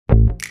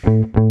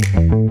Hello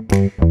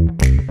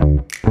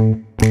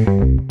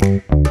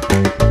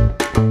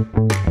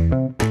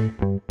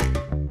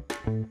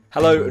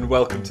and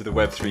welcome to the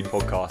Web3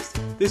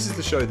 podcast. This is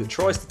the show that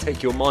tries to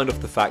take your mind off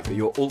the fact that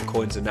your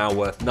altcoins are now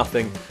worth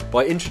nothing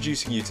by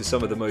introducing you to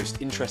some of the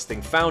most interesting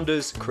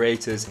founders,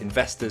 creators,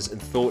 investors and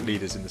thought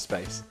leaders in the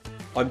space.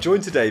 I'm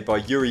joined today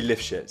by Yury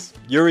Lifshits.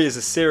 Yury is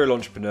a serial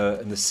entrepreneur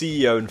and the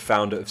CEO and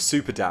founder of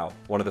Superdao,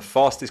 one of the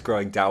fastest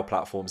growing DAO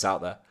platforms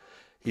out there.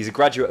 He's a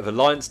graduate of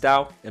Alliance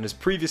DAO and has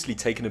previously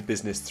taken a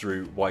business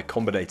through Y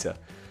Combinator.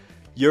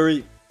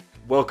 Yury,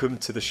 welcome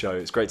to the show.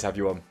 It's great to have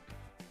you on.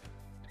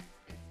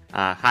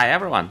 Hi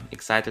everyone,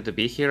 excited to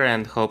be here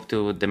and hope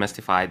to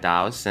demystify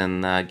DAOs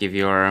and give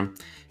you a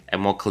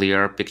more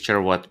clear picture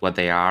what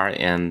they are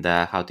and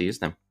how to use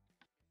them.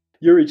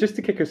 Yury, just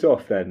to kick us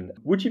off then,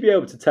 would you be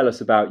able to tell us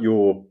about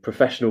your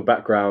professional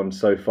background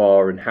so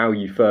far and how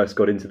you first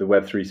got into the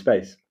Web3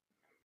 space?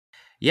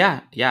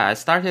 Yeah, I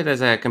started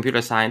as a computer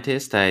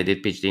scientist. I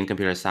did PhD in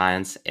computer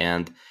science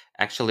and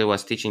actually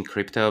was teaching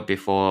crypto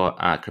before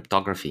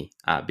cryptography,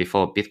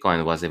 before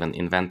Bitcoin was even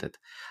invented.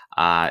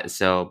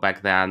 So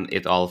back then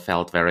it all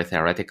felt very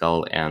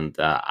theoretical and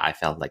I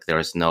felt like there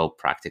was no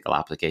practical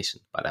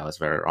application, but I was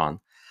very wrong.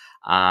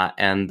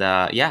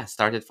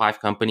 Started 5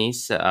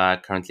 companies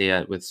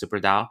currently with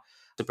Superdao.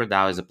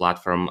 Superdao is a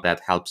platform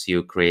that helps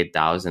you create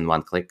DAOs in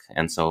one click.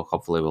 And so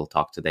hopefully we'll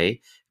talk today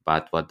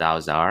about what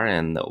DAOs are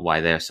and why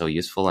they're so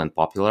useful and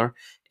popular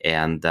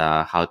and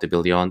how to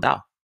build your own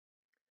DAO.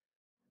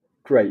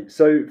 Great.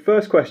 So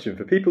first question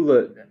for people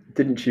that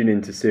didn't tune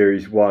into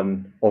series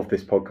 1 of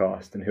this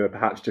podcast and who are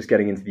perhaps just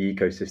getting into the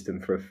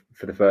ecosystem for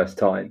the first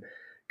time,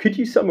 could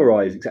you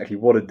summarize exactly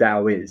what a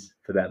DAO is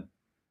for them?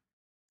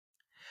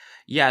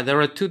 Yeah, there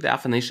are 2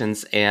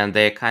 definitions and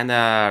they're kind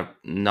of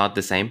not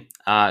the same.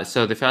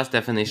 So the first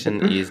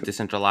definition is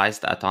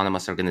decentralized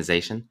autonomous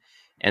organization.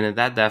 And in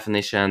that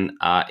definition,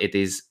 it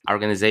is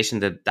organization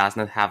that does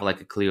not have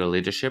like a clear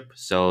leadership.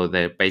 So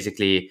they're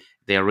basically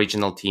the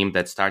original team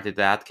that started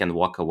that can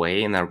walk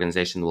away and the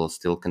organization will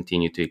still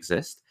continue to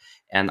exist.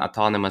 And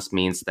autonomous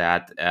means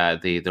that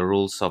the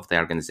rules of the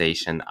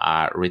organization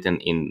are written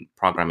in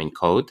programming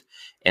code.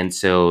 And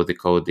so the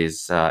code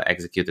is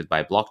executed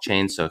by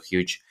blockchain, so a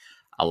huge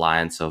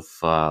alliance of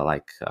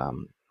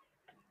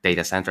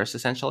data centers,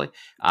 essentially,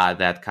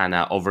 that kind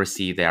of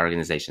oversee the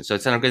organization. So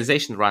it's an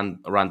organization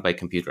run by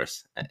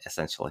computers,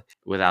 essentially,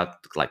 without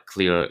like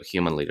clear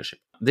human leadership.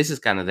 This is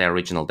kind of the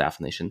original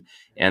definition.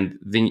 And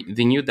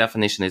the new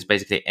definition is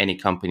basically any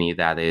company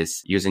that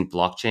is using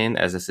blockchain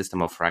as a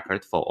system of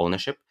record for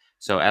ownership.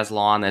 So as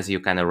long as you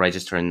kind of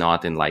register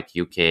not in like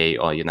UK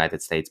or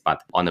United States,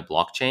 but on a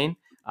blockchain,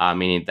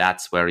 meaning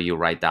that's where you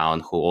write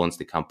down who owns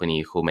the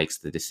company, who makes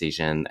the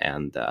decision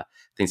and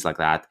things like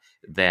that,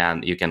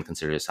 then you can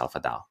consider yourself a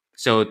DAO.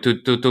 So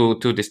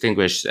to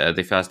distinguish,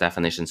 the first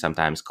definition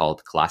sometimes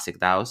called classic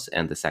DAOs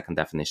and the second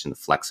definition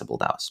flexible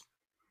DAOs.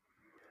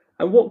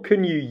 And what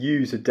can you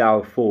use a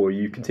DAO for?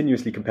 You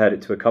continuously compared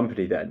it to a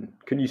company then.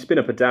 Can you spin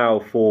up a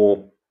DAO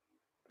for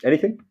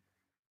anything?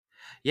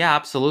 Yeah,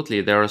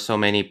 absolutely. There are so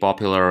many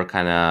popular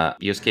kind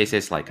of use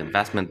cases like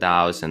investment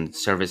DAOs and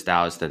service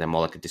DAOs that are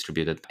more like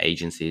distributed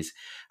agencies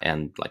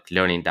and like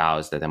learning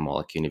DAOs that are more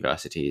like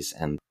universities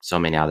and so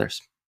many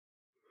others.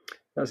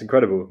 That's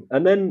incredible.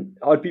 And then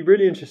I'd be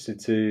really interested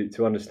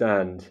to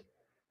understand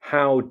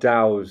how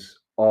DAOs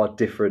are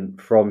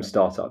different from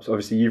startups.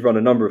 Obviously, you've run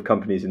a number of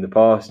companies in the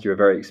past. You're a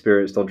very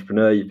experienced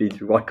entrepreneur. You've been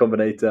through Y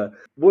Combinator.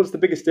 What's the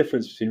biggest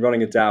difference between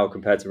running a DAO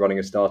compared to running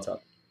a startup?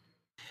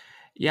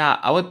 Yeah,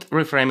 I would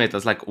reframe it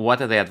as like,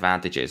 what are the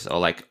advantages or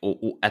like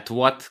at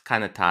what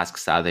kind of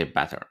tasks are they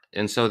better?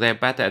 And so they're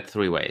better at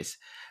 3 ways.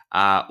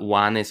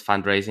 One is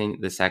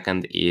fundraising. The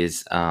second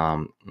is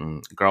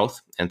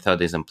growth. And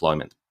third is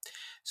employment.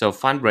 So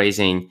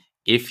fundraising,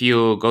 if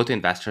you go to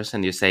investors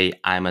and you say,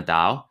 I'm a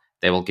DAO,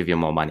 they will give you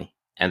more money.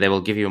 And they will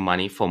give you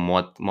money for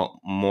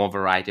more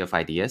variety of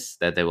ideas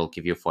that they will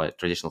give you for a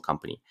traditional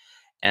company.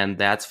 And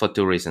that's for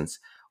 2 reasons.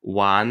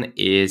 One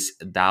is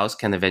DAOs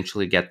can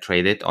eventually get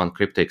traded on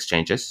crypto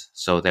exchanges.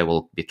 So they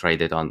will be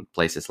traded on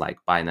places like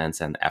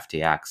Binance and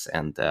FTX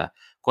and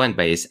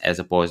Coinbase, as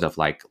opposed to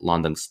like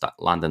London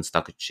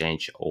Stock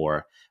Exchange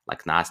or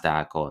like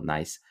NASDAQ or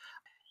NICE.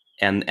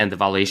 And the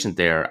valuation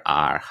there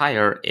are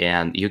higher,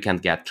 and you can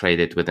get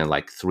traded within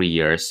like 3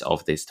 years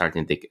of the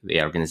starting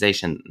the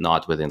organization,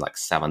 not within like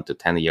 7 to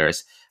 10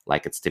 years,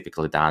 like it's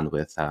typically done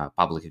with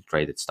publicly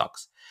traded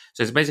stocks.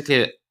 So it's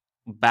basically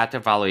better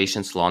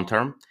valuations long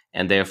term,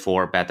 and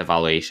therefore better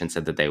valuations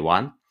at the day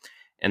one.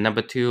 And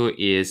number 2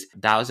 is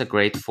DAOs are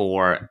great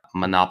for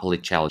monopoly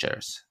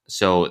challengers.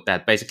 So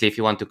that basically if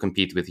you want to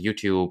compete with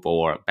YouTube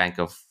or bank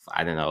of,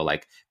 I don't know,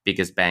 like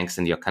biggest banks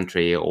in your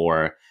country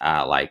or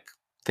like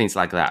things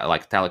like that,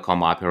 like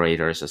telecom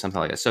operators or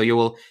something like that. So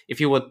if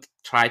you would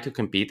try to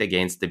compete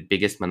against the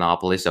biggest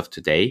monopolies of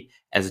today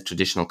as a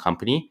traditional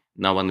company,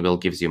 no one will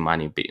give you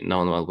money.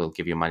 No one will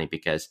give you money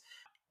because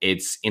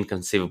it's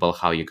inconceivable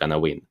how you're going to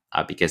win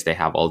because they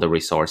have all the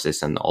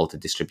resources and all the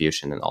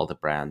distribution and all the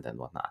brand and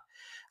whatnot.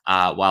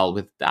 While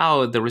with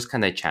DAO, there is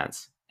kind of a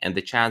chance. And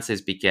the chance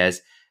is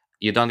because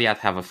you don't yet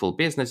have a full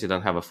business, you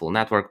don't have a full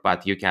network,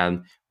 but you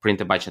can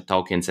print a bunch of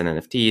tokens and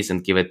NFTs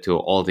and give it to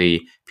all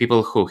the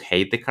people who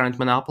hate the current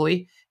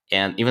monopoly,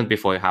 and even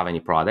before you have any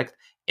product.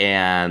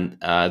 And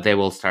they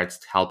will start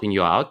helping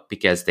you out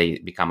because they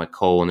become a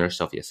co-owners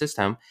of your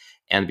system.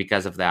 And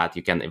because of that,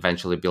 you can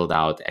eventually build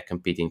out a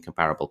competing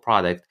comparable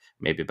product,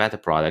 maybe better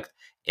product,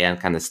 and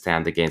kind of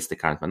stand against the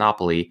current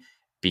monopoly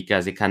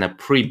because it kind of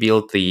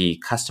pre-built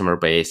the customer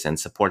base and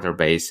supporter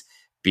base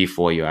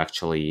before you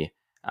actually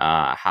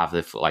have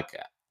the like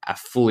a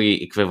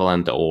fully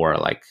equivalent or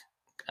like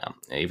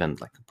even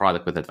like a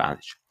product with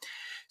advantage.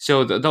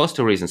 So those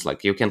two reasons,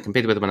 like you can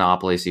compete with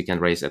monopolies, you can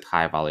raise at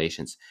high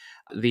valuations.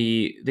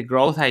 The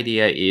growth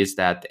idea is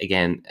that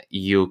again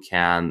you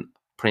can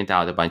print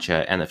out a bunch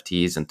of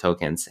NFTs and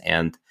tokens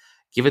and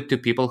give it to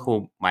people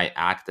who might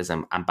act as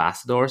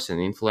ambassadors and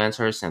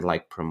influencers and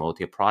like promote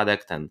your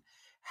product and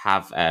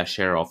have a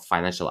share of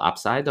financial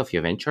upside of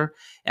your venture.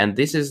 And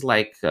this is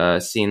like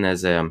seen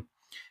as a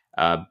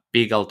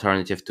big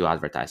alternative to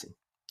advertising.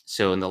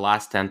 So in the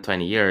last 10,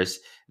 20 years,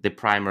 the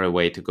primary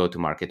way to go to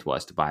market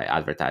was to buy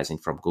advertising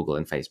from Google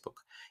and Facebook.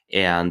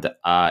 And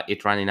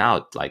it running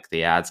out, like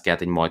the ads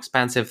getting more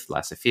expensive,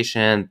 less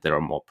efficient. There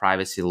are more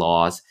privacy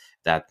laws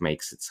that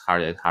makes it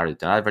harder and harder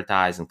to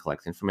advertise and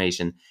collect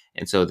information.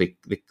 And so the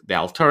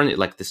alternative,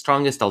 like the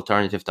strongest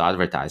alternative to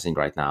advertising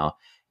right now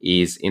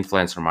is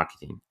influencer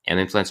marketing. And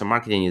influencer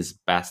marketing is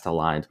best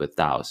aligned with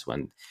DAOs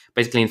when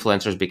basically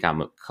influencers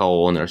become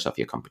co-owners of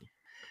your company.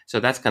 So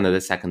that's kind of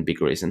the second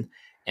big reason.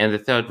 And the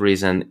third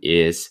reason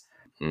is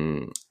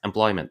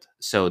employment.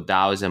 So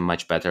DAOs are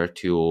much better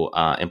to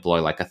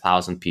employ like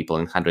 1,000 people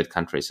in 100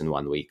 countries in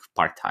 1 week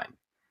part-time.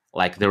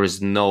 Like there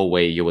is no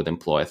way you would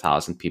employ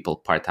 1,000 people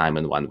part-time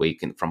in 1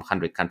 week from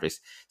 100 countries,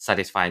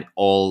 satisfying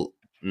all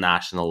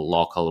national,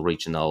 local,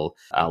 regional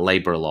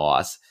labor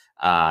laws.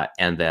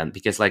 And then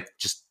because like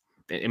just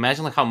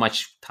imagine like how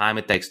much time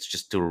it takes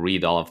just to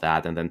read all of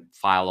that and then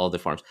file all the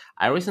forms.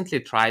 I recently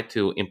tried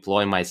to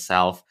employ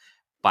myself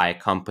by a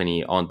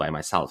company owned by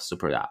myself,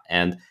 Superdao,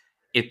 and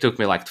it took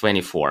me like 20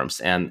 forms,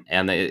 and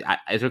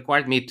it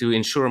required me to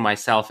insure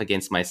myself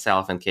against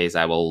myself in case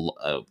I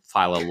will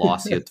file a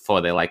lawsuit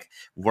for the like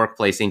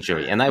workplace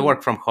injury, and I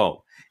work from home,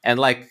 and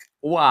like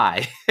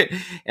why?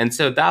 And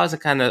so that was a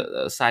kind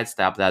of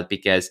sidestep that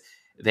because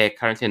they're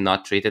currently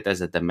not treated as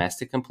a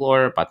domestic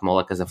employer, but more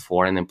like as a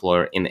foreign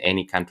employer in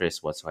any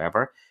countries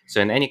whatsoever.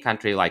 So in any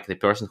country, like the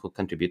person who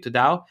contribute to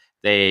DAO,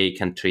 they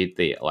can treat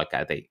the like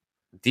they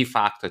de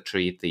facto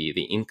treat the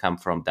income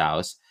from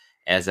DAOs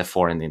as a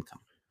foreign income.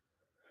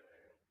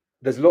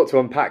 There's a lot to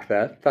unpack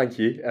there. Thank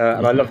you.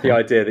 And I love the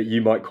idea that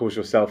you might cause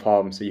yourself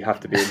harm, so you have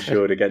to be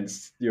insured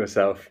against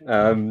yourself.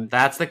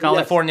 That's the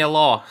California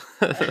law.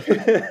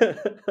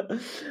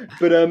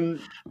 But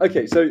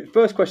okay, so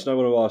first question I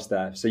want to ask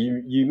there. So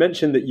you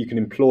mentioned that you can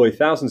employ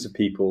thousands of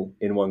people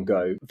in one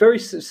go. Very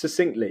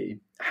succinctly,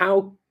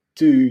 how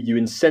do you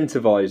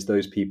incentivize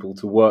those people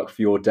to work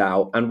for your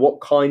DAO, and what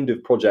kind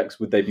of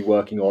projects would they be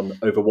working on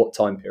over what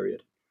time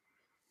period?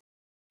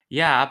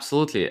 Yeah,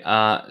 absolutely.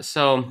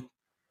 So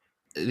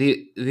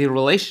the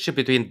relationship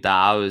between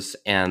DAOs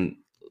and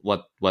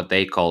what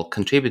they call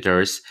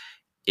contributors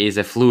is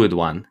a fluid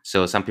one.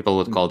 So some people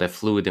would call it a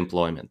fluid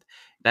employment.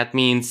 That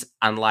means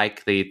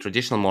unlike the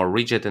traditional, more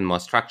rigid and more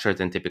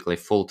structured and typically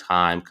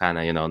full-time kind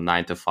of,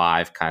 9 to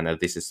 5 kind of,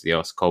 this is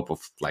your scope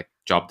of like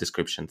job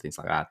description, things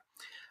like that.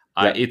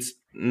 It's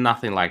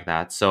nothing like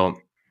that. So,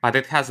 but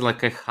it has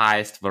like a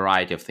highest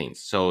variety of things.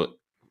 So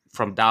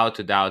from DAO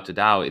to DAO to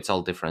DAO, it's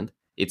all different.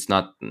 It's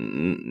not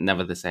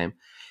never the same.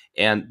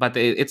 But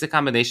it's a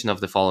combination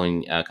of the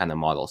following kind of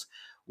models.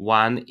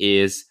 One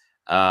is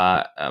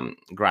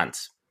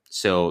grants.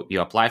 So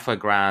you apply for a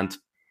grant,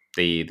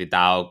 the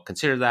DAO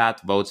consider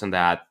that, votes on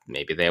that.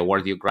 Maybe they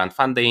award you grant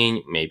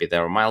funding. Maybe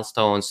there are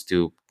milestones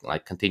to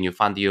like continue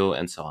fund you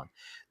and so on.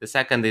 The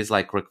second is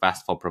like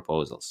request for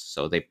proposals.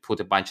 So they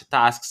put a bunch of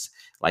tasks,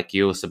 like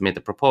you submit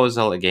a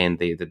proposal. Again,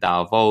 the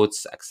DAO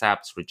votes,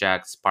 accepts,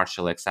 rejects,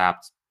 partially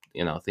accepts,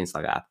 things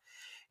like that.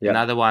 Yeah.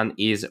 Another one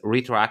is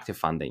retroactive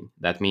funding.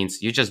 That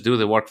means you just do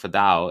the work for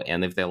DAO,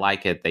 and if they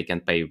like it, they can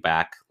pay you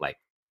back like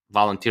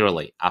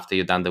voluntarily after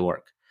you've done the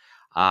work.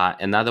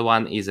 Another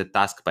one is a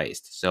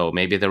task-based. So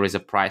maybe there is a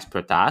price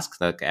per task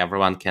that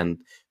everyone can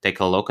take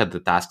a look at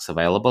the tasks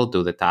available,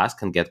 do the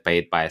task, and get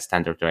paid by a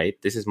standard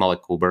rate. This is more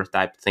like Uber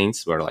type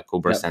things, where like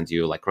Uber sends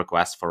you like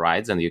requests for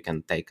rides, and you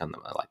can take on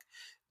them, like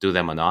do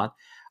them or not.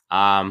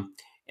 And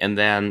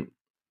then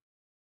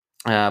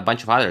a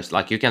bunch of others,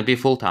 like you can be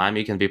full-time,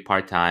 you can be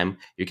part-time,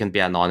 you can be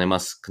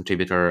anonymous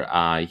contributor,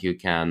 you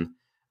can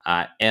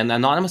and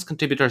anonymous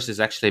contributors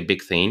is actually a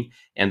big thing,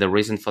 and the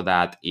reason for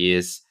that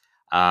is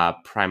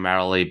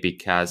primarily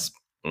because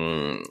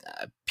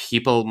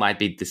people might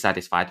be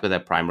dissatisfied with their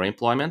primary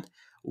employment,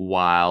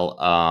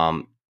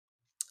 while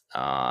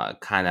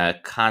kind of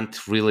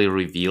can't really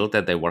reveal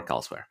that they work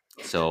elsewhere.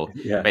 So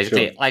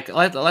basically, sure. Like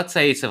let's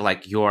say it's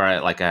like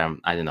you're like I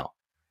don't know,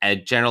 a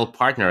general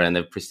partner in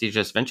a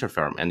prestigious venture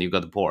firm, and you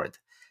got bored.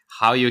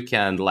 how you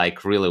can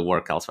like really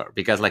work elsewhere,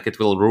 because like it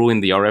will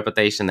ruin your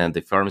reputation and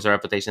the firm's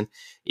reputation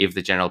if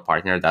the general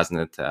partner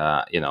doesn't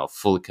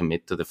fully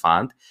commit to the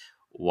fund,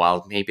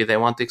 while maybe they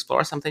want to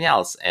explore something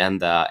else.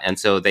 And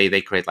so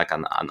they create like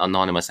an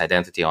anonymous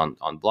identity on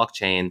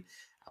blockchain,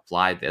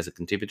 applied as a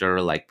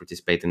contributor, like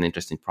participate in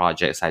interesting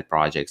projects, side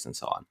projects, and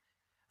so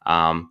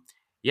on.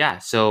 Yeah,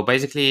 so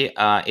basically,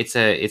 it's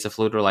a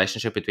fluid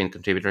relationship between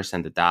contributors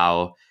and the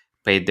DAO,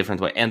 paid different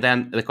way. And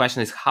then the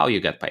question is how you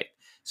get paid.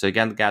 So you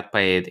can get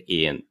paid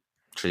in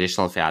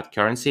traditional fiat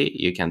currency.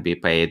 You can be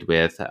paid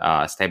with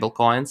stable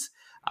coins.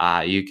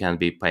 You can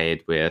be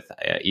paid with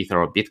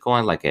Ether or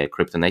Bitcoin, like a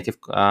crypto native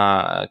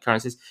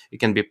currencies. You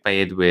can be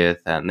paid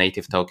with a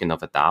native token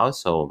of a DAO.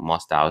 So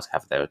most DAOs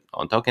have their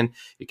own token.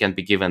 You can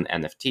be given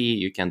NFT.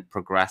 You can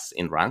progress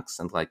in ranks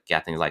and like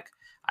getting like,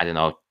 I don't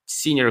know,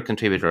 senior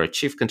contributor,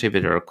 chief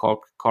contributor,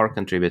 core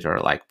contributor,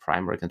 like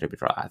primary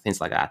contributor, things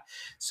like that.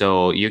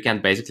 So you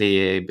can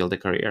basically build a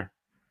career,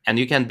 and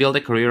you can build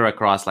a career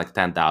across like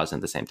 10,000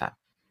 at the same time.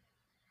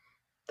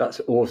 That's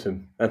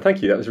awesome. And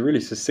thank you. That was a really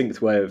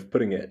succinct way of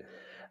putting it.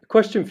 A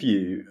question for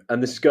you,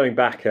 and this is going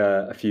back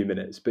a few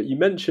minutes, but you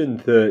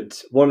mentioned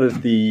that one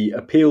of the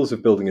appeals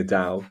of building a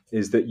DAO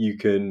is that you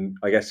can,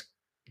 I guess,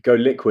 go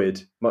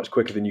liquid much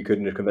quicker than you could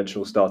in a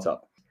conventional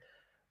startup.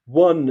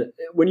 One,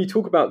 when you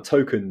talk about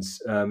tokens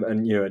and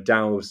a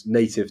DAO's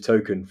native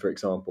token, for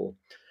example,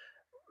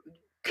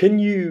 can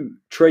you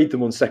trade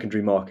them on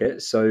secondary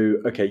markets? So,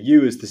 okay,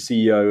 you as the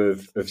CEO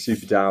of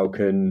Superdao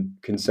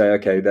can say,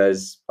 okay,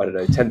 there's, I don't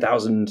know,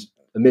 10,000,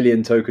 a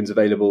million tokens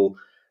available.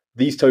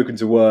 These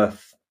tokens are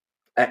worth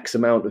X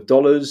amount of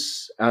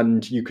dollars,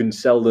 and you can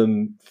sell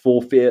them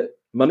for fiat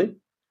money?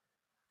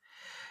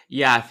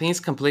 Yeah,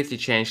 things completely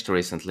changed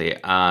recently.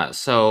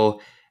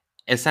 So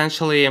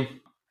essentially,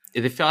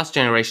 the first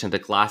generation, the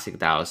classic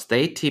DAOs,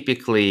 they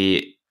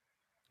typically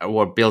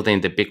were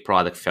building the big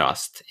product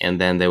first, and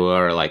then they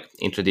were like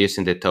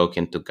introducing the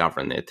token to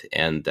govern it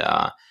and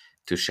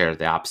to share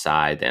the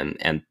upside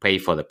and pay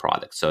for the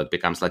product. So it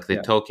becomes like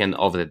the token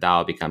of the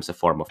DAO becomes a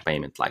form of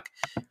payment. Like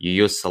you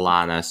use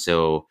Solana,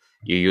 so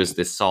you use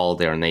the Sol,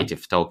 their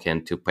native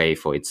token, to pay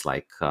for its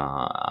like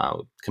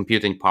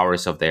computing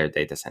powers of their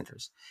data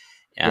centers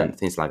and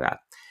things like that.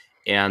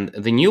 And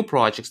the new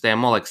projects, they are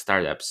more like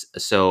startups.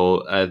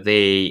 So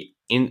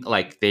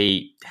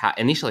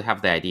initially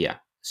have the idea.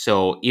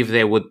 So if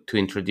they would to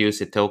introduce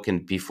a token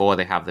before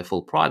they have the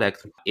full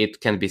product,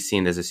 it can be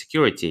seen as a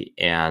security.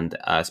 And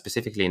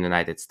specifically in the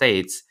United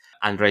States,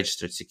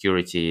 unregistered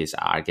securities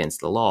are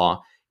against the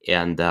law,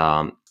 and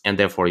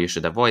therefore you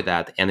should avoid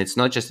that. And it's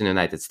not just in the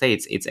United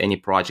States; it's any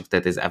project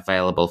that is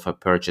available for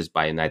purchase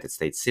by a United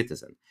States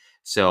citizen.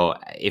 So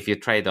if you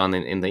trade on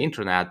in the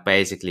internet,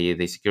 basically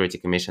the Security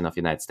Commission of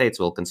the United States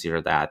will consider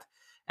that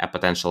a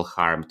potential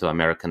harm to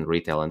American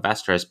retail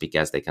investors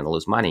because they can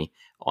lose money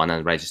on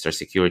unregistered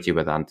security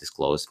with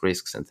undisclosed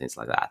risks and things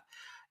like that.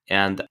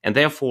 And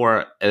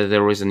therefore,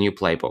 there is a new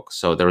playbook.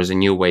 So there is a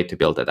new way to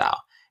build a DAO.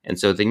 And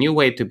so the new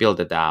way to build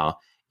a DAO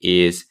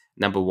is,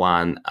 number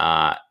one,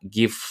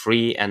 give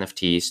free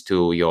NFTs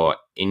to your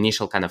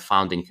initial kind of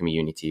founding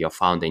community, your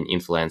founding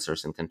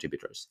influencers and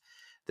contributors.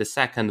 The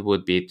second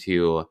would be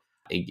to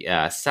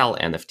sell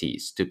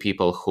NFTs to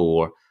people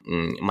who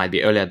might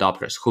be early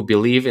adopters, who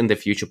believe in the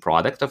future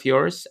product of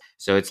yours.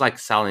 So it's like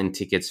selling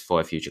tickets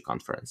for a future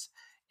conference.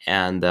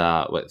 And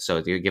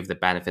so you give the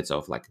benefits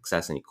of like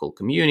accessing a cool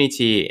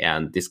community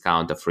and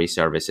discount of free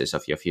services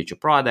of your future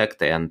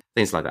product and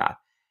things like that.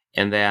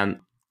 And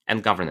then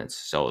and governance.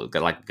 So they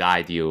like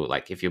guide you,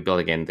 like if you build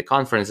again the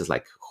conferences,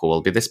 like who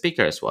will be the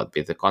speakers, what will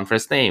be the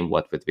conference name,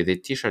 what would be the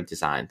t-shirt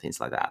design,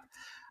 things like that.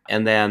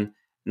 And then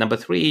number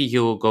three,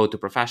 you go to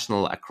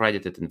professional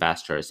accredited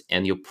investors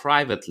and you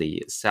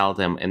privately sell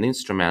them an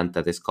instrument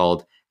that is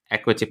called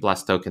equity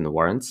plus token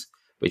warrants,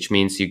 which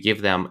means you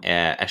give them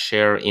a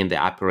share in the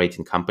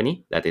operating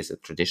company. That is a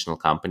traditional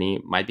company,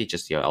 might be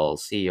just your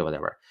LLC or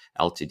whatever,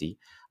 LTD.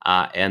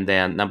 And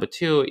then number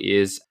two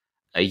is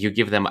you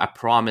give them a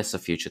promise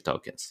of future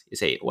tokens. You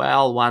say,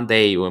 well, one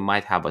day we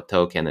might have a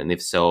token, and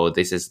if so,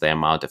 this is the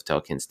amount of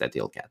tokens that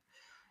you'll get.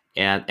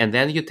 And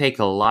then you take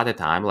a lot of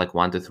time, like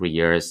 1 to 3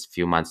 years,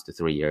 few months to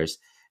 3 years,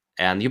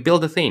 and you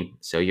build a thing.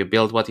 So you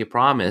build what you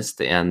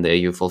promised, and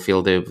you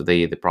fulfill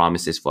the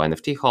promises for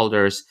NFT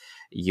holders.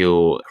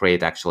 You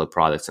create actual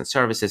products and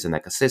services and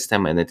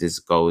ecosystem, and it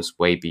goes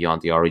way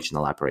beyond the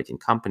original operating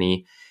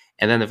company.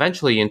 And then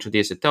eventually you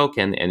introduce a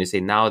token, and you say,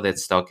 now that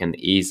token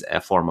is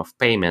a form of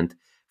payment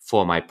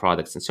for my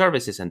products and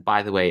services. And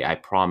by the way, I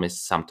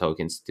promised some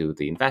tokens to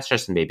the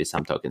investors and maybe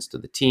some tokens to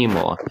the team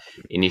or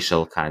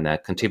initial kind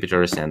of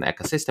contributors and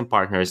ecosystem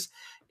partners.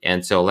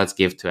 And so let's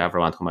give to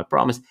everyone whom I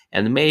promised.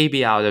 And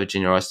maybe out of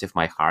generosity of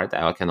my heart,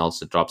 I can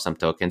also drop some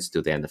tokens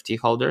to the NFT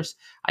holders.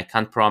 I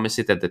can't promise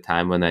it at the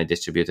time when I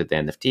distributed the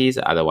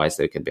NFTs. Otherwise,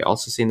 they can be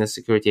also seen as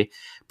security.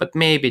 But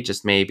maybe,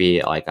 just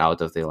maybe, like out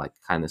of the like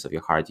kindness of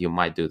your heart, you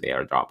might do the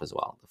airdrop as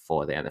well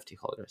for the NFT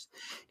holders.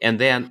 And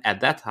then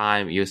at that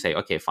time, you say,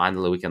 okay,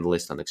 finally, we can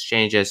list on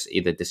exchanges,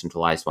 either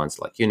decentralized ones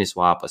like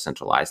Uniswap or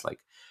centralized like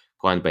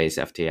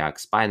Coinbase,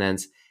 FTX,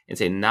 Binance. and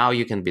say now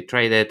you can be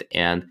traded,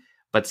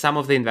 but some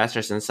of the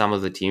investors and some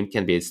of the team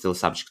can be still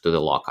subject to the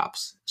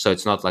lockups. So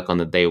it's not like on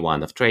the day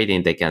one of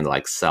trading, they can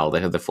like sell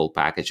the full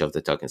package of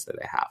the tokens that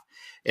they have.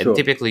 And Sure.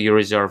 typically you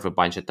reserve a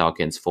bunch of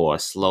tokens for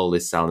slowly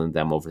selling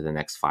them over the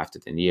next 5 to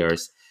 10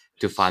 years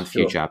to fund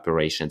future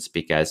operations,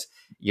 because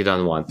you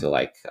don't want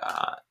to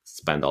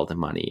spend all the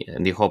money,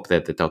 and you hope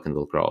that the token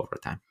will grow over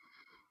time.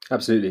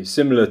 Absolutely.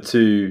 Similar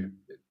to,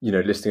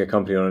 listing a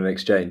company on an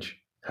exchange,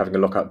 having a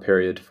lockup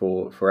period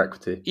for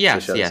equity.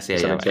 Exactly.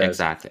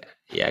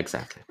 Yeah,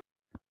 exactly.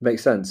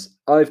 Makes sense.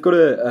 I've got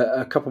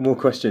a couple more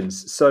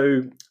questions.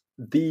 So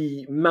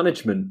the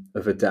management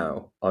of a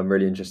DAO, I'm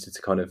really interested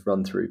to kind of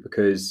run through,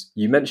 because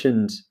you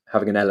mentioned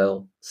having an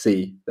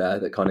LLC there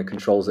that kind of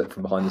controls it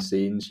from behind the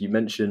scenes. You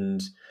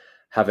mentioned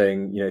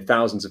having,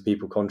 thousands of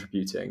people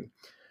contributing.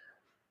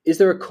 Is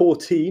there a core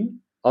team?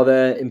 Are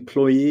there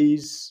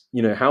employees?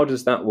 How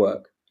does that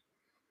work?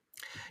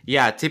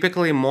 Yeah,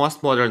 typically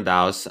most modern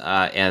DAOs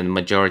and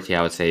majority,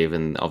 I would say,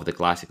 even of the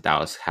classic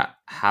DAOs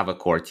have a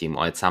core team,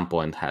 or at some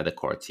point had a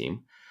core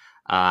team.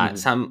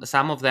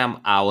 Some of them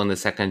are on the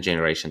second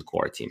generation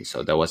core team.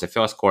 So there was a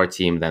first core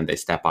team, then they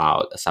step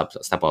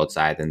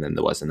outside, and then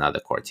there was another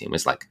core team.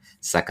 It's like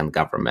second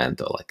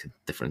government or like a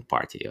different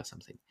party or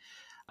something.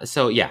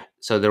 So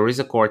there is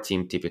a core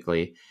team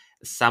typically.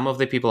 Some of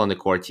the people on the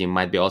core team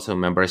might be also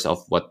members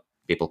of what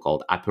people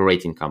call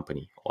operating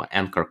company or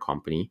anchor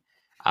company.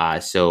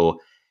 From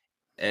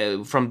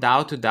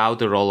DAO to DAO,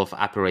 the role of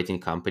operating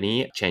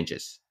company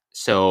changes.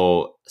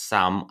 So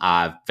some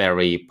are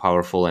very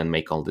powerful and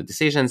make all the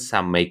decisions.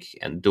 Some make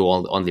and do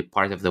only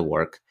part of the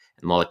work,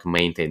 and more like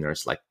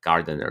maintainers, like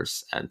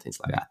gardeners and things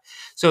like that.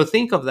 So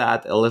think of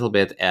that a little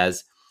bit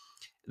as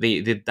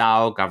the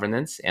DAO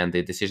governance and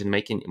the decision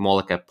making more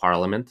like a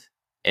parliament,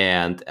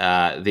 and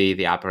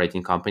the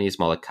operating company is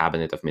more like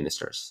cabinet of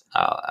ministers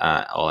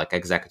or like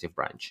executive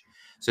branch.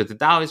 So the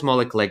DAO is more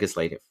like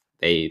legislative.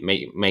 They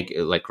make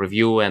like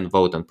review and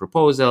vote on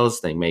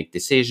proposals. They make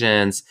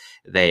decisions.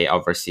 They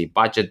oversee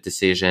budget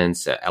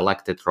decisions,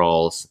 elected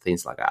roles,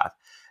 things like that.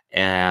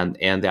 And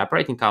the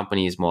operating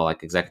company is more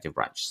like executive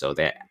branch. So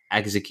they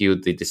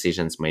execute the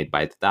decisions made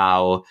by the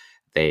DAO.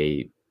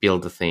 They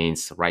build the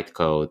things, write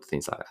code,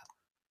 things like that.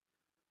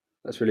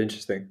 That's really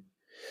interesting.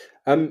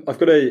 I've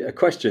got a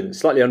question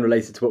slightly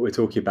unrelated to what we're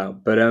talking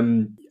about, but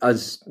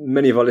as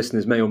many of our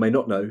listeners may or may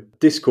not know,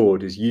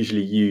 Discord is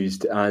usually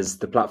used as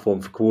the platform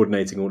for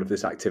coordinating all of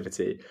this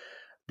activity.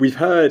 We've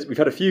had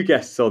a few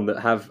guests on that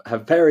have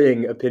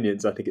varying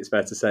opinions, I think it's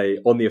fair to say,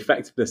 on the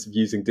effectiveness of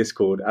using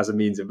Discord as a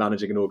means of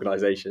managing an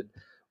organization.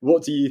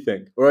 What do you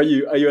think? Or are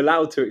you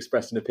allowed to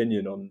express an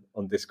opinion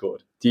on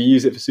Discord? Do you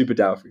use it for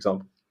Superdao, for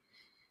example?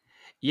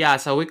 Yeah,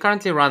 so we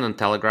currently run on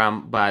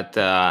Telegram, but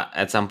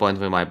at some point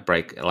we might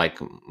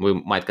we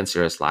might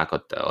consider Slack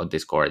or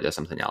Discord or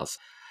something else.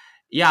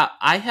 Yeah,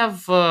 I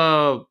have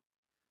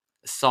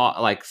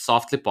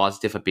softly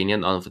positive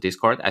opinion on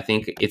Discord. I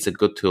think it's a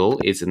good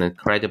tool. It's an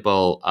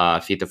incredible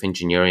feat of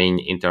engineering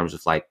in terms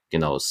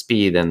of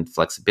speed and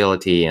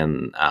flexibility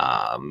and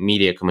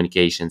media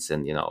communications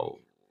and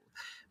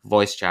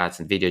voice chats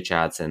and video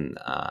chats and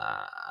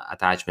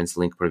attachments,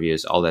 link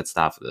previews, all that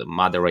stuff, the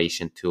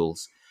moderation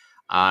tools.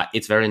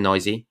 It's very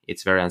noisy.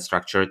 It's very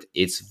unstructured.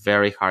 It's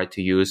very hard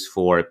to use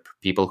for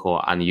people who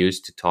are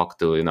unused to talk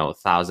to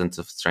thousands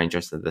of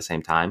strangers at the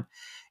same time.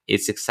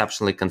 It's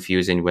exceptionally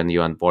confusing when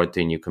you onboard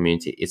to a new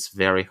community. It's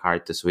very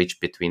hard to switch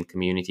between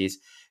communities.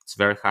 It's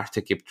very hard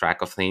to keep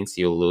track of things.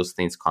 You lose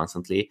things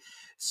constantly.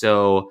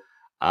 So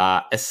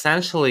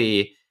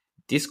essentially,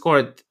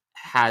 Discord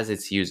has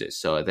its uses.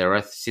 So there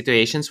are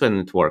situations when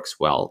it works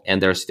well,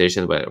 and there are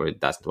situations where it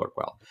doesn't work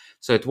well.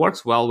 So it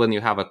works well when you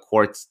have a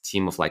core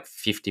team of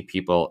 50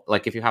 people.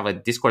 Like if you have a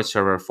Discord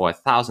server for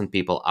 1,000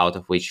 people, out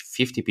of which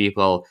 50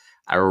 people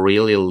are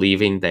really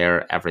living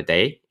there every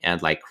day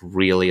and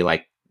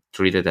really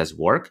treat it as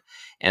work.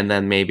 And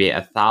then maybe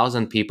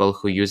 1,000 people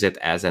who use it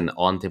as an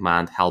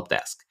on-demand help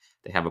desk.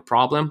 They have a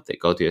problem, they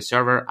go to your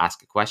server,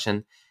 ask a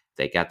question,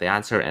 they get the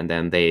answer, and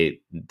then they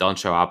don't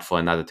show up for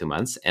another 2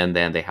 months. And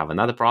then they have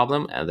another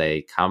problem, and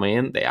they come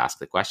in, they ask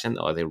the question,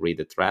 or they read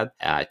the thread,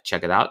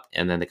 check it out,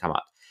 and then they come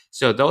out.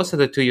 So those are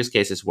the two use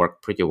cases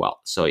work pretty well.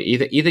 So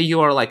either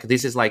you are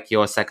this is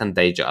your second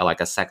day job,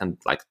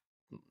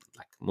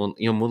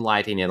 you're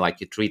moonlighting, and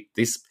you treat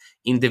this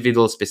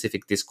individual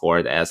specific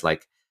Discord as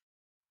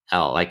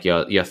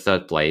your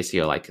third place,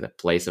 you're the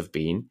place of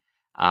being,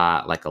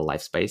 like a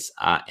life space,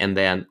 and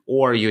then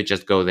or you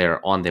just go there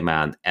on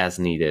demand as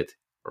needed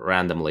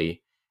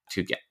randomly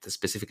to get the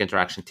specific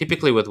interaction,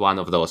 typically with one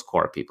of those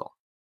core people.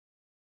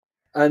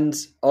 And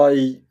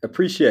I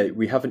appreciate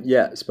we haven't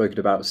yet spoken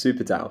about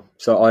Superdao,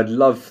 so I'd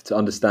love to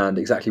understand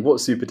exactly what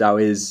Superdao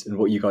is and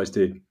what you guys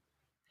do.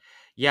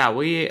 Yeah,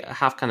 we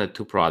have kind of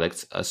two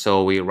products.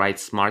 So we write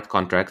smart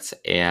contracts,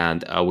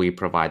 and we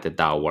provide the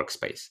DAO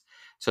workspace.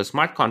 So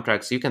smart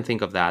contracts, you can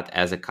think of that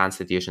as a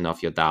constitution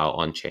of your DAO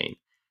on chain.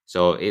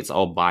 So it's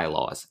all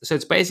bylaws. So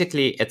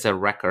it's a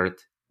record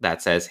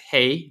that says,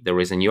 hey, there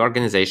is a new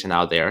organization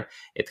out there.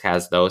 It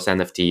has those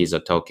NFTs or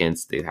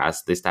tokens. It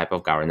has this type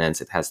of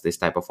governance. It has this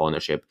type of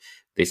ownership.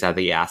 These are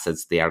the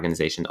assets the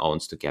organization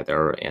owns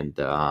together. And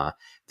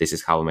this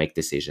is how we make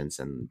decisions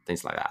and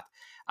things like that.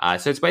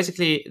 So it's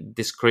basically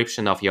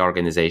description of your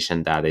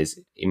organization that is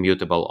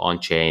immutable on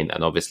chain.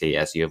 And obviously,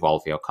 as you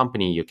evolve your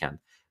company, you can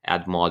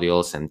add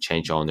modules and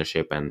change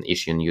ownership and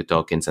issue new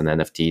tokens and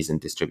NFTs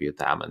and distribute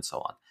them and so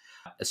on.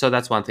 So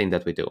that's one thing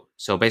that we do.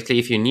 So basically,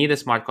 if you need a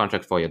smart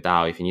contract for your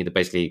DAO, if you need to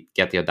basically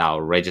get your DAO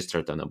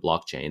registered on a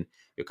blockchain,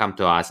 you come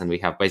to us and we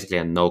have basically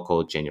a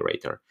no-code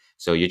generator.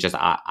 So you just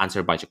answer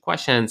a bunch of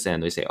questions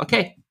and we say,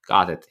 okay,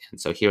 got it. And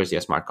so here's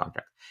your smart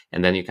contract.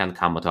 And then you can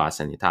come to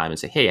us anytime and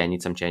say, hey, I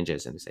need some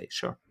changes. And we say,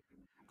 sure.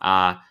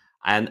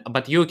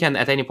 But you can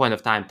at any point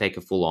of time take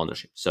a full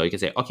ownership. So you can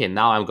say, okay,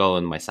 now I'm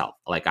going myself.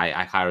 Like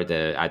I hired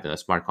a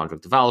smart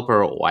contract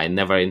developer, or I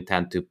never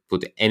intend to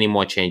put any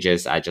more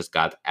changes. I just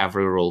got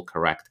every rule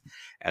correct,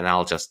 and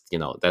I'll just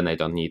then I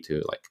don't need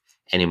to like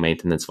any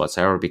maintenance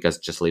whatsoever because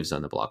it just lives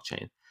on the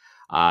blockchain.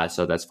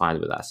 So that's fine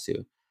with us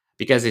too,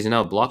 because as you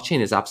know,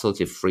 blockchain is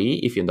absolutely free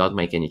if you don't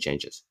make any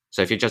changes.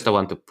 So if you just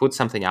want to put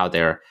something out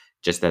there,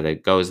 just that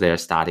it goes there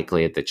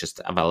statically, that's just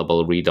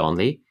available read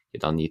only, you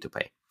don't need to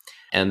pay.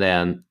 And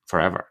then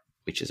forever,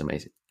 which is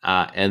amazing.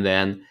 And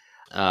then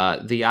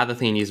the other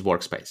thing is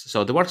workspace.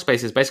 So the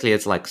workspace is basically,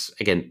 it's like,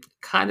 again,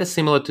 kind of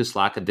similar to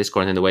Slack and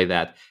Discord in the way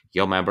that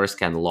your members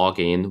can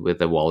log in with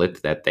the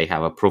wallet that they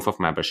have a proof of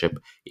membership,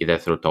 either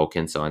through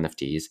tokens or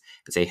NFTs,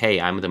 and say, hey,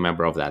 I'm the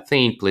member of that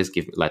thing, please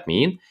let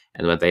me in.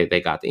 And when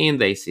they got in,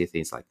 they see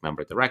things like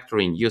member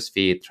directory,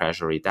 newsfeed,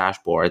 treasury,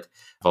 dashboard,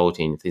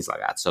 voting, things like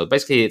that. So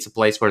basically, it's a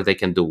place where they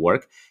can do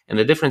work. And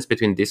the difference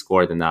between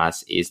Discord and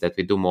us is that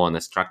we do more on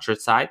the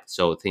structured side.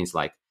 So things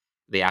like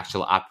the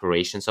actual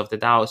operations of the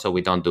DAO. So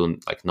we don't do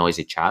like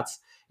noisy chats.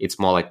 It's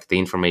more like the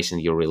information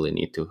you really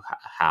need to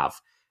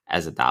have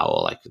as a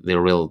DAO, like the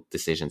real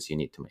decisions you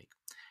need to make.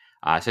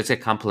 So it's a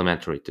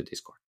complementary to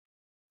Discord.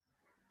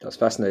 That's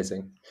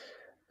fascinating.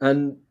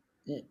 And,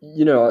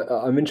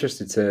 I'm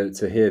interested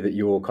to hear that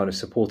you're kind of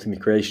supporting the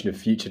creation of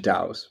future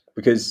DAOs,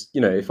 because,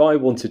 if I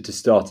wanted to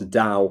start a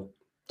DAO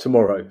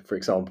tomorrow, for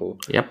example,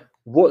 yep,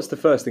 what's the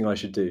first thing I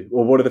should do?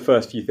 Or what are the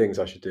first few things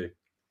I should do?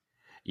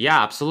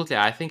 Yeah, absolutely.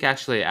 I think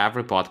actually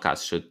every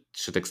podcast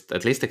should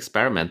at least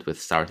experiment with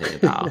starting a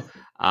DAO.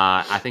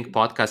 I think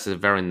podcast is a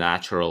very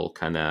natural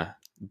kind of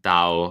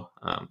DAO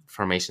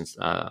formation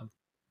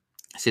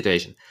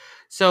situation.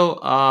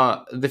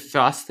 So the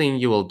first thing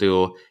you will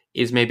do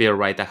is maybe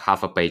write a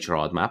half a page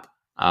roadmap.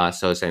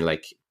 So saying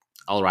like,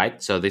 all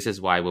right, so this is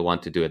why we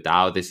want to do a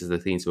DAO. This is the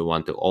things we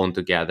want to own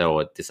together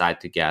or decide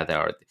together.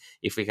 Or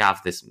if we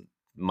have this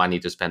money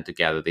to spend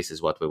together, this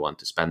is what we want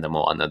to spend them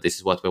on, and this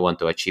is what we want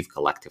to achieve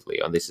collectively,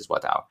 or this is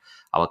what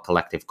our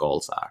collective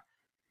goals are.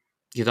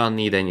 You don't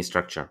need any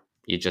structure.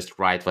 You just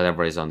write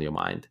whatever is on your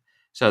mind.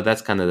 So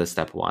that's kind of the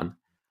step one.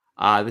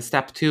 The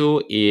step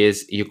two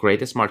is you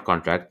create a smart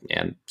contract,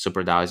 and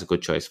Superdao is a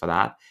good choice for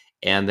that.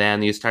 And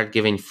then you start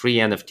giving free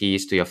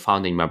NFTs to your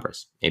founding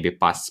members, maybe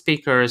past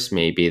speakers,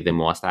 maybe the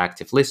most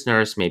active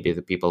listeners, maybe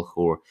the people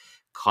who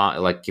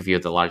give you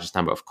the largest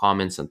number of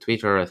comments on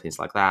Twitter, things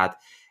like that.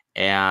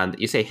 And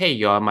you say, hey,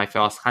 you're my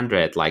first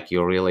 100, like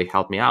you really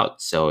helped me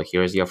out. So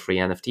here's your free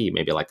NFT,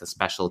 maybe like a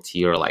special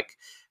tier, like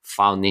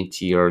founding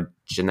tier,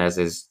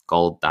 Genesis,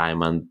 gold,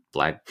 diamond,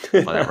 black,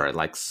 whatever,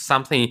 like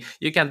something.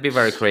 You can be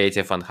very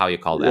creative on how you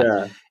call that.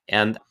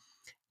 Yeah.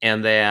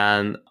 And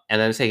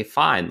then say,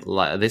 fine,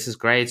 this is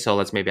great. So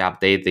let's maybe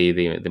update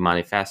the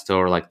manifesto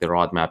or like the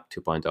roadmap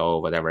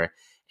 2.0, whatever.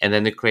 And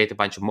then you create a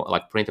bunch of more,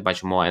 like print a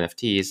bunch of more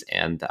NFTs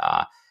and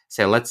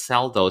say, let's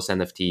sell those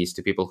NFTs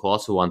to people who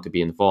also want to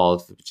be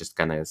involved, just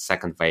kind of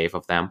second wave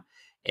of them,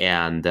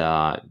 and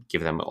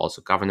give them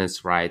also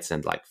governance rights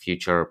and like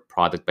future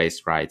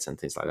product-based rights and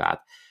things like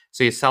that.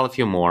 So you sell a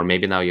few more.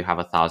 Maybe now you have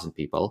 1,000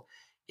 people.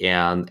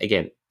 And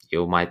again,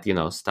 you might,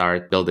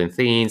 start building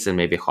things and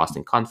maybe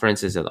hosting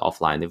conferences and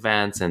offline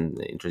events and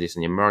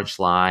introducing a merch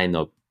line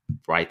or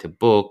write a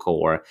book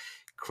or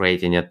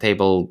creating a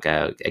table,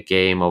 a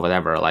game or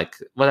whatever, like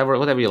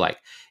whatever you like.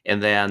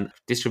 And then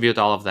distribute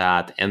all of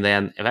that. And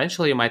then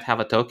eventually you might have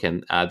a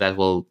token that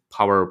will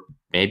power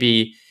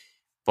maybe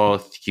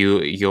both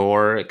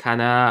your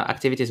kind of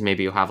activities.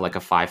 Maybe you have like a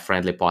 5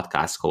 friendly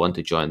podcasts who want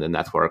to join the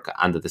network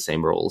under the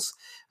same rules.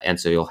 And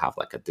so you'll have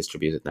like a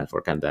distributed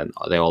network, and then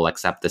they all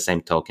accept the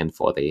same token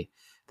for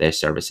their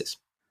services.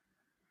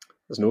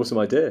 That's an awesome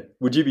idea.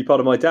 Would you be part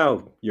of my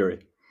DAO,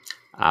 Yury?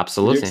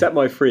 Absolutely. Would you accept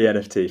my free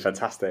NFT?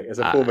 Fantastic. As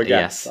a former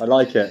guest. Yes. I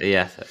like it.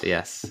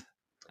 Yes.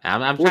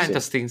 I'm awesome. Trying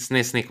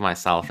to sneak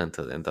myself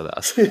into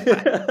those.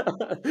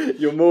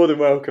 You're more than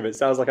welcome. It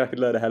sounds like I could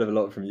learn a hell of a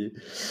lot from you.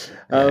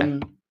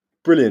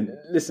 Brilliant.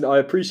 Listen, I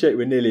appreciate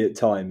we're nearly at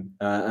time,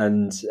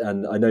 and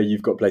I know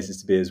you've got places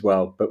to be as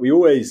well, but we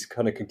always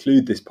kind of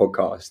conclude this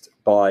podcast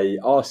by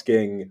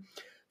asking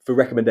for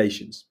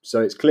recommendations.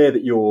 So it's clear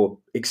that you're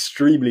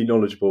extremely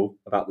knowledgeable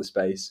about the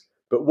space,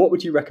 but what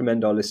would you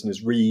recommend our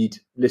listeners read,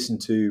 listen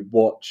to,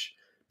 watch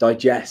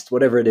digest,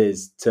 whatever it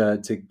is, to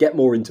get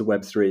more into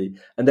Web3,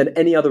 and then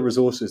any other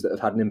resources that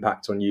have had an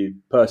impact on you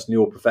personally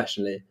or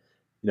professionally,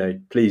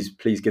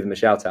 please give them a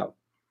shout out.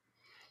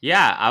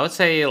 Yeah, I would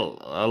say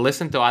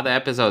listen to other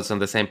episodes on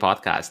the same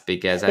podcast,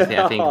 because I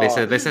think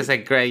this is a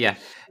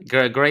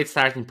great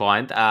starting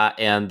point,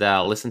 and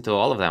listen to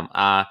all of them.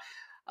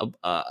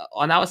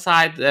 On our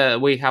side,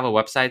 we have a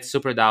website,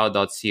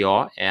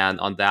 superdao.co, and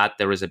on that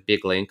there is a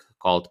big link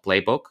called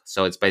Playbook.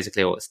 So it's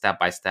basically a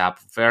step-by-step,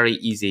 very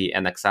easy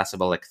and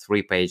accessible, like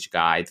 3-page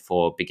guide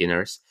for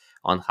beginners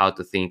on how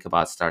to think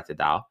about start a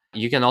DAO.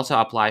 You can also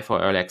apply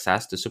for early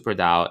access to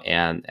Superdao,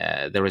 and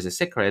there is a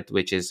secret,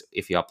 which is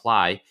if you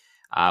apply,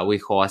 we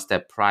host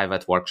a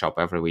private workshop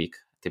every week,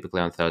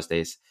 typically on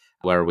Thursdays,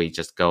 where we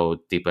just go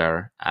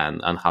deeper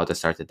on how to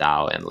start a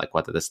DAO and like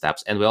what are the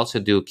steps. And we also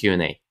do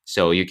Q&A.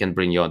 So you can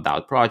bring your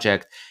DAO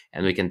project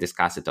and we can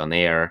discuss it on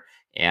air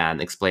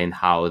and explain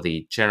how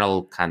the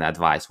general kind of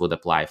advice would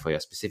apply for your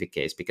specific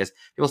case. Because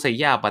people say,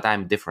 yeah, but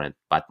I'm different,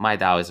 but my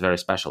DAO is very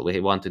special. We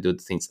want to do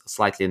things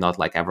slightly not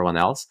like everyone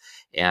else.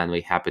 And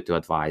we're happy to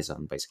advise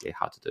on basically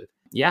how to do it.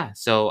 Yeah.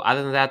 So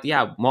other than that,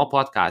 more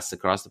podcasts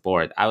across the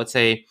board. I would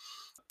say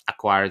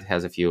Acquired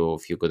has a few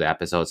good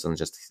episodes on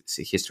just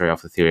history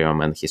of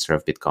Ethereum and history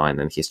of Bitcoin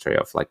and history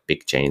of like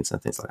big chains and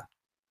things like that.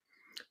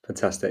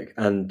 Fantastic.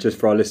 And just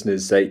for our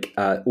listeners' sake,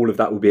 all of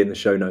that will be in the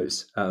show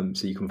notes,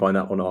 so you can find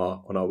that on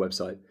our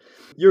website.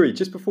 Yury,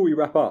 just before we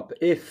wrap up,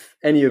 if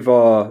any of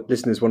our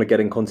listeners want to get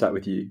in contact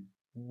with you,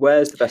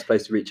 where's the best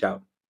place to reach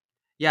out?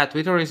 Yeah,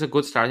 Twitter is a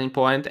good starting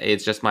point.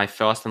 It's just my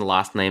first and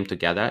last name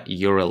together,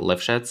 Yury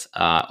Lifshits.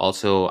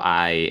 Also,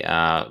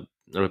 I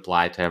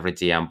reply to every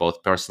DM,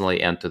 both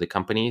personally and to the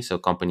company. So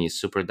company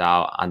is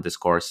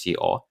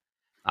Superdao_CO.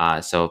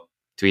 So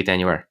tweet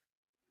anywhere.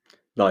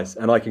 Nice.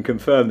 And I can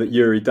confirm that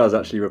Yury does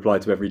actually reply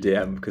to every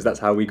DM, because that's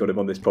how we got him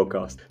on this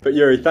podcast. But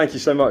Yury, thank you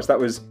so much. That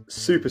was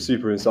super,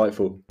 super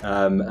insightful.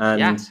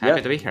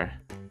 Happy to be here.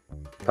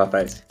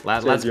 Perfect.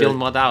 Let's build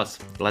more DAOs.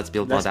 Let's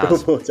build more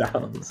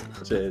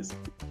DAOs. Cheers.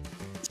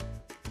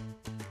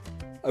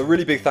 A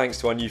really big thanks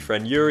to our new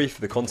friend Yury for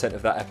the content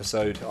of that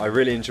episode. I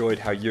really enjoyed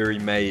how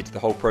Yury made the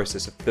whole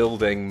process of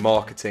building,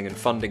 marketing and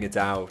funding a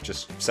DAO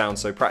just sound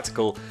so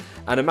practical.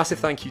 And a massive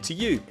thank you to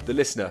you, the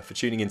listener, for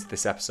tuning into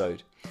this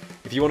episode.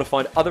 If you want to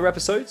find other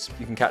episodes,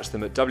 you can catch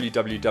them at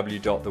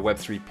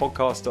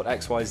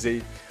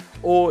www.theweb3podcast.xyz,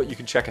 or you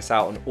can check us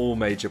out on all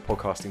major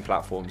podcasting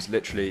platforms.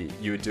 Literally,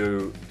 you would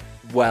do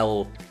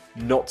well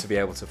not to be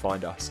able to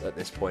find us at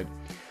this point.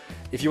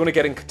 If you want to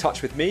get in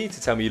touch with me to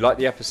tell me you like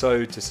the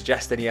episode, to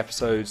suggest any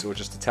episodes, or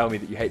just to tell me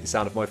that you hate the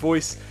sound of my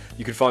voice,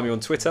 you can find me on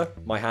Twitter.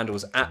 My handle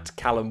is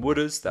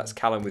 @CallumWooders, that's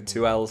Callum with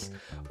 2 L's,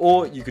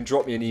 or you can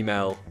drop me an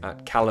email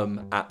at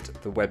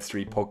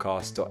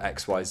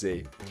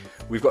callum@theweb3podcast.xyz.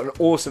 We've got an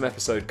awesome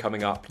episode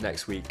coming up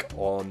next week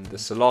on the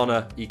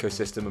Solana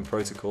ecosystem and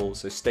protocol,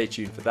 so stay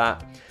tuned for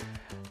that.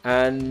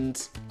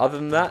 And other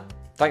than that,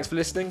 thanks for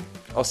listening.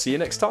 I'll see you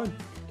next time.